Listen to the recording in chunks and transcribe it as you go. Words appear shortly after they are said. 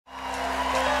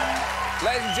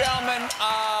Ladies and gentlemen,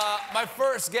 my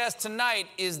first guest tonight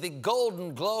is the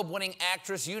Golden Globe-winning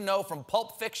actress you know from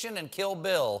Pulp Fiction and Kill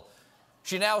Bill.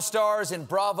 She now stars in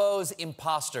Bravo's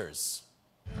Imposters.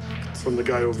 From the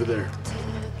guy over there.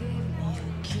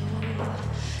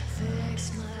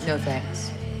 No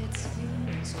thanks.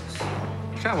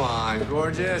 Come on,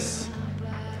 gorgeous.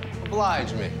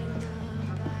 Oblige me.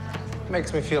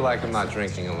 Makes me feel like I'm not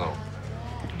drinking alone.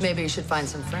 Maybe you should find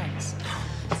some friends.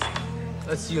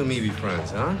 Let's you and me be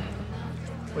friends, huh?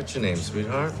 What's your name,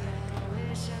 sweetheart?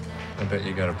 I bet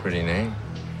you got a pretty name.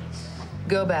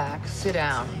 Go back, sit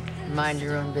down, mind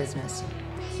your own business.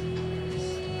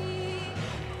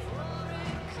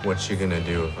 What's she gonna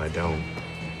do if I don't?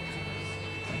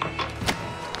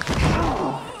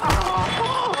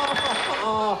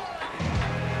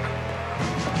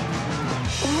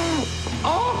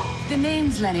 The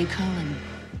name's Lenny Cohen.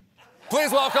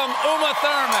 Please welcome Uma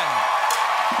Thurman.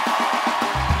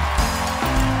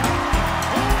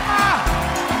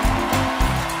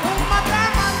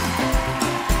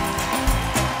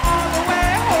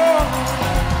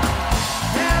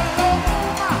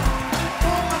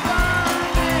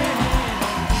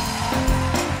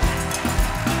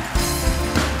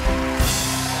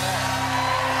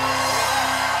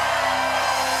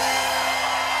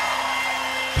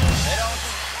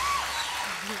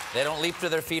 They don't leap to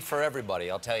their feet for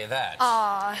everybody, I'll tell you that.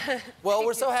 Well,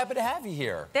 we're so happy to have you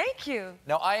here. Thank you.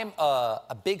 Now, I am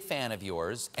a big fan of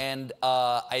yours, and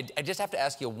I just have to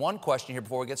ask you one question here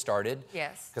before we get started.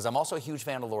 Yes. Because I'm also a huge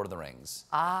fan of Lord of the Rings.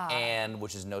 And,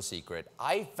 which is no secret.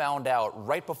 I found out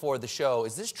right before the show,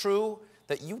 is this true,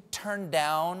 that you turned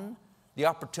down the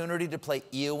opportunity to play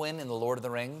Eowyn in The Lord of the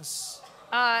Rings?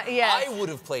 Yes. I would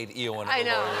have played Eowyn in The Lord I of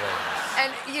the know.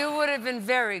 Rings. And you would have been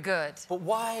very good. But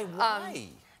why? Why?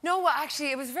 No, well,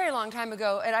 actually, it was a very long time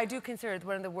ago, and I do consider it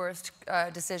one of the worst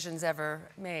decisions ever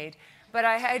made. But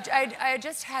I had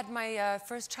just had my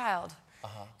first child,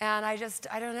 and I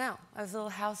don't know. I was a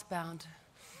little housebound.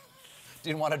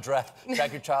 Didn't want to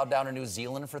track your child down to New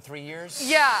Zealand for 3 years?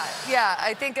 Yeah.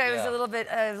 I think I was a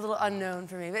little unknown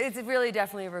for me, but it's really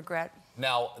definitely a regret.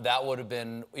 Now, that would have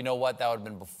been, you know what, that would have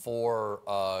been before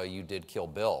you did Kill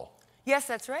Bill. Yes,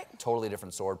 that's right. Totally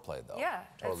different swordplay, though. Yeah.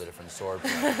 Totally different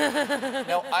swordplay.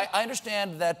 Now, I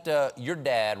understand that your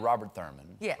dad, Robert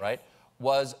Thurman, right,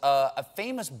 was a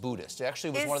famous Buddhist. He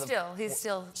actually was one of the... He's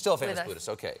still a famous Buddhist,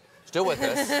 okay. Still with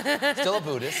us. Still a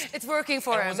Buddhist. It's working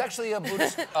for him. He was actually a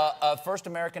Buddhist, first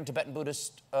American Tibetan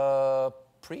Buddhist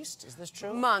priest, is this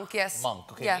true? Monk, yes.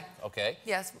 Monk, okay. Yeah. Okay.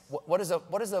 Yes. What does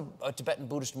a Tibetan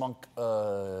Buddhist monk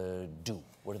do?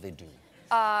 What do they do?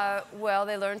 Well,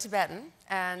 they learn Tibetan,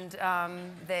 and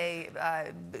they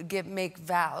make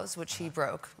vows, which he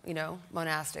broke, you know,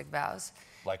 monastic vows.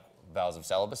 Like vows of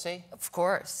celibacy? Of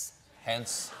course.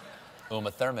 Hence,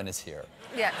 Uma Thurman is here.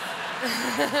 Yes.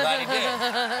 Glad he did.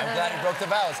 I'm glad he broke the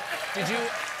vows.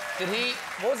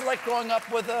 What was it like growing up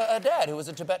with a dad who was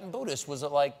a Tibetan Buddhist? Was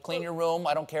it like, clean your room,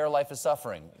 I don't care, life is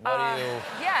suffering? What do you...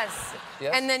 Yes.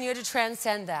 And then you had to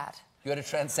transcend that. You had to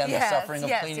transcend the suffering of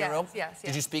clean your room? Yes.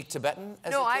 Did you speak Tibetan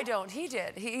as No, a kid? I don't. He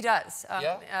did. He does.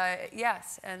 Yeah?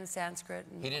 Yes, and Sanskrit.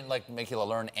 And He didn't, like, make you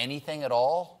learn anything at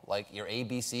all? Like your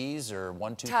ABCs or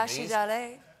 1, 2, 3s? Tashi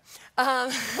Dale.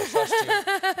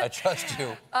 I trust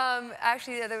you.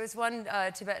 Actually, there was one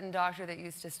Tibetan doctor that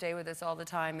used to stay with us all the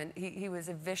time, and he was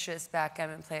a vicious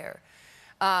backgammon player.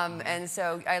 And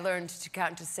so I learned to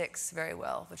count to 6 very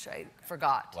well, which I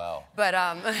forgot. Wow. But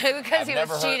because he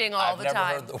was cheating all the time.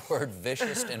 I've never heard the word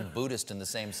vicious and Buddhist in the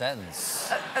same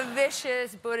sentence. A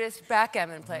vicious Buddhist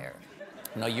backgammon player.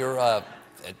 Now, you're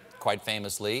quite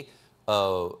famously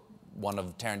one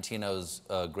of Tarantino's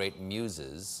great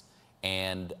muses,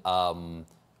 and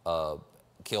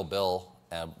Kill Bill,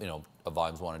 you know,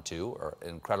 volumes 1 and 2 are an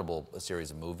incredible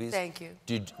series of movies. Thank you.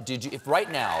 Did you, if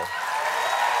right now,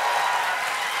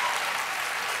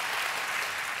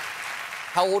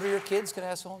 how old are your kids? Can I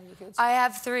ask how old are your kids? I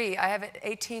have 3. I have an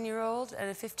 18-year-old and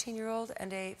a 15-year-old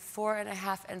and a 4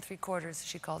 3/4,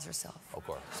 she calls herself. Of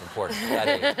course, it's important at that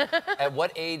age. At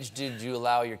what age did you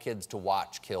allow your kids to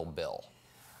watch Kill Bill?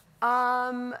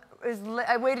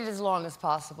 I waited as long as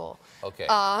possible. Okay.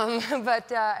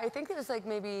 But I think it was like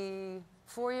maybe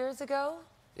 4 years ago.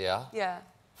 Yeah? Yeah.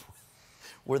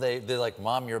 They're like,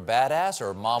 Mom, you're a badass,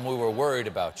 or Mom, we were worried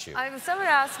about you? Someone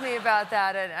asked me about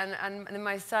that, and then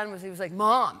my son was like,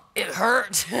 Mom, it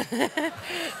hurt.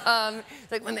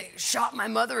 Like when they shot my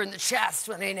mother in the chest,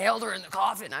 when they nailed her in the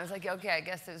coffin. I was like, okay, I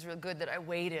guess it was real good that I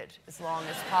waited as long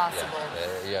as possible.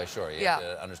 Yeah, sure. You have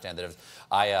to understand that.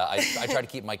 I tried to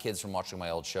keep my kids from watching my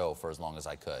old show for as long as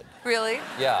I could. Really?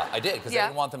 Yeah, I did, because I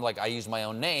didn't want them, like, I used my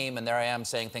own name, and there I am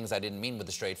saying things I didn't mean with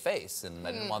a straight face, and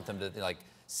I didn't want them to, like,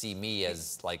 see me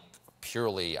as, like,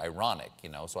 purely ironic, you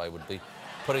know? So I would be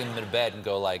putting them in bed and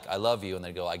go, like, I love you, and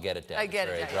they'd go, I get it, Dad. I get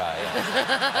it, very Dad. dry.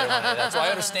 Yeah. So I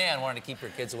understand wanting to keep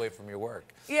your kids away from your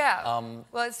work. Yeah.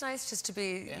 Well, it's nice just to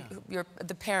be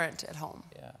the parent at home.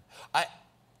 Yeah.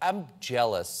 I'm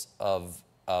jealous of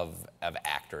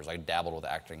actors. I dabbled with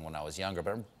acting when I was younger,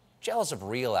 but I'm jealous of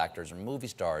real actors or movie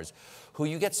stars who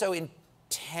you get so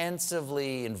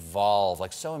intensively involved,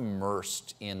 like so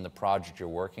immersed in the project you're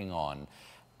working on.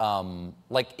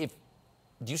 Like,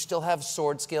 do you still have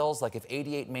sword skills? Like, if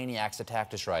 88 maniacs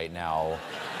attacked us right now,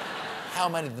 how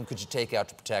many of them could you take out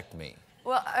to protect me?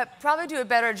 Well, I probably do a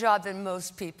better job than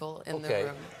most people in the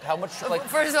room. How much, like...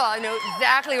 First of all, I know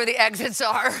exactly where the exits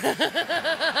are. So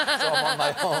I'm on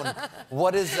my own.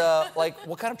 What is, like,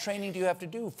 what kind of training do you have to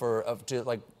do for,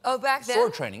 Back then?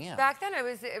 Sword training, yeah. Back then, it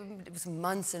was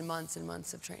months and months and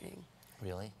months of training.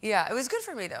 Really? Yeah, it was good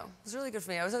for me, though. It was really good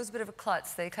for me. I was always a bit of a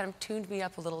klutz. They kind of tuned me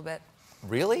up a little bit.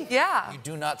 Really? Yeah. You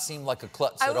do not seem like a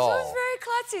klutz I at all. was always very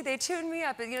klutzy. They tuned me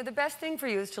up. You know, the best thing for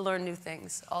you is to learn new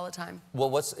things all the time.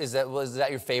 Well, was that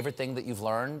your favorite thing that you've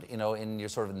learned, you know, in your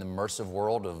sort of immersive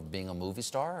world of being a movie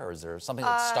star? Or is there something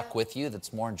that's stuck with you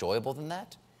that's more enjoyable than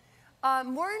that?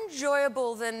 More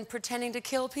enjoyable than pretending to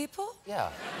kill people?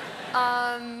 Yeah.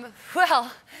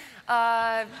 Well,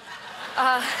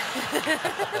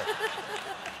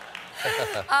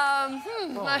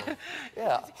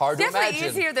 yeah, hard to imagine. definitely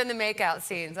easier than the makeout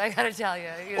scenes, I gotta tell you.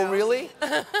 Oh, really?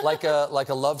 like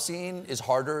a love scene is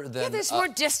harder than... Yeah, there's more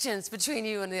distance between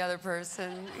you and the other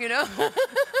person, you know?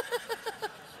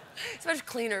 It's much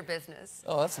cleaner business.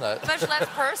 Oh, that's not... Much less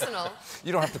personal.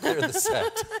 You don't have to clear the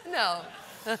set. No.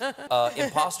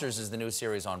 Imposters is the new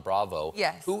series on Bravo.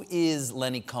 Yes. Who is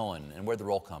Lenny Cohen, and where'd the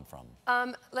role come from?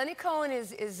 Lenny Cohen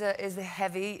is the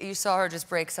heavy. You saw her just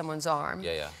break someone's arm.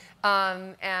 Yeah, yeah.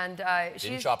 She's...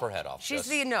 Didn't chop her head off. She's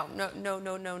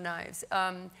no knives.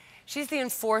 She's the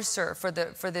enforcer for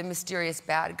the mysterious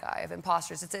bad guy of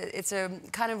Imposters. It's a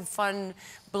kind of fun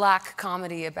black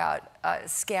comedy about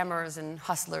scammers and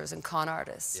hustlers and con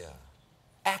artists. Yeah.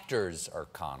 Actors are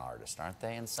con artists, aren't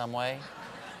they, in some way?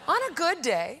 On a good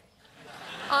day.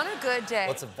 On a good day.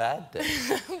 What's a bad day?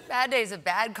 Bad day is a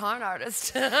bad con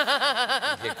artist. You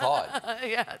get caught.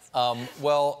 Yes.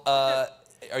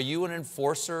 Are you an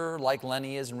enforcer like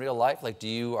Lenny is in real life? Like,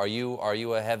 are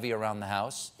you a heavy around the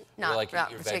house? Not, like not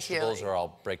eat your particularly. vegetables, or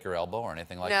I'll break your elbow, or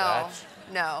anything like that?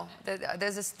 No.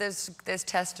 There's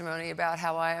testimony about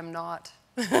how I am not.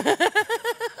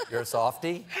 You're a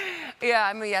softie? Yeah,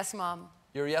 I'm a yes mom.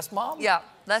 You're a yes mom? Yeah,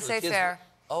 let's So the say kids... fair.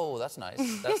 Oh, that's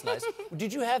nice. That's nice.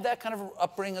 Did you have that kind of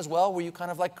upbringing as well? Were you kind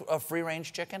of like a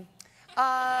free-range chicken?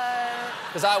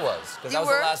 Because I was. Because I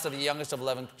was the youngest of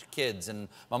 11 kids, and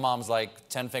my mom's like,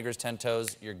 10 fingers, 10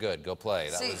 toes, you're good, go play.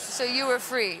 So you were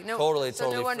free? No, totally,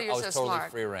 so no wonder you're so totally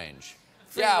smart. free range.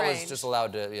 Free I range. was just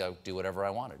allowed to do whatever I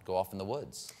wanted, go off in the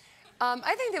woods.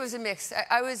 I think there was a mix.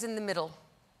 I was in the middle,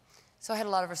 so I had a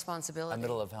lot of responsibility. In the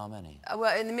middle of how many?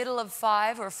 Well, in the middle of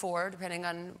 5 or 4, depending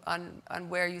on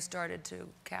where you started to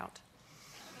count.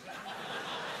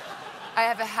 I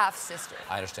have a half-sister.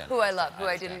 I understand. Who I love, who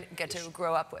I didn't get to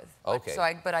grow up with.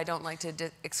 Okay. But I don't like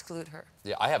to exclude her.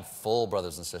 Yeah, I have full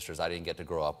brothers and sisters I didn't get to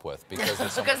grow up with because they're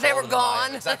so because much they were older than I am.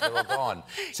 gone. Exactly, they were gone.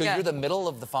 So Yeah. you're the middle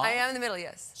of the 5? I am in the middle,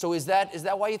 yes. So is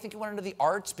that why you think you went into the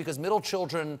arts? Because middle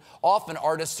children, often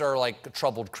artists are like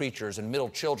troubled creatures, and middle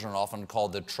children are often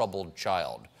called the troubled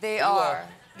child. They are,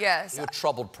 yes. You're a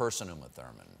troubled person, Uma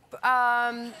Thurman.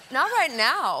 Not right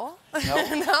now.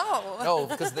 No? No. No,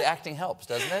 because the acting helps,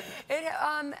 doesn't it?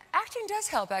 Acting does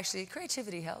help, actually.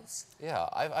 Creativity helps. Yeah,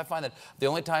 I find that the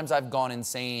only times I've gone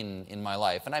insane in my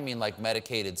life, and I mean like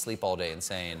medicated, sleep all day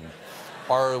insane,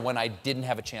 are when I didn't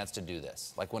have a chance to do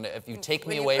this. Like if you take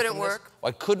me away from this,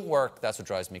 I couldn't work, that's what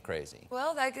drives me crazy.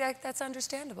 Well, that's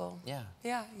understandable. Yeah.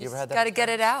 Yeah. You ever had that? Got to get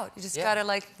it out. You just Yeah. got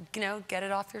to, get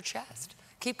it off your chest.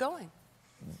 Keep going.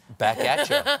 Back at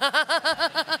you.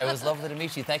 It was lovely to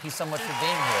meet you. Thank you so much for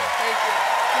being here. Thank you.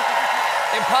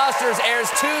 Imposters airs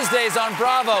Tuesdays on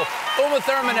Bravo. Uma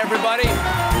Thurman, everybody.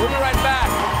 We'll be right back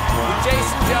with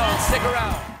Jason Jones. Stick around.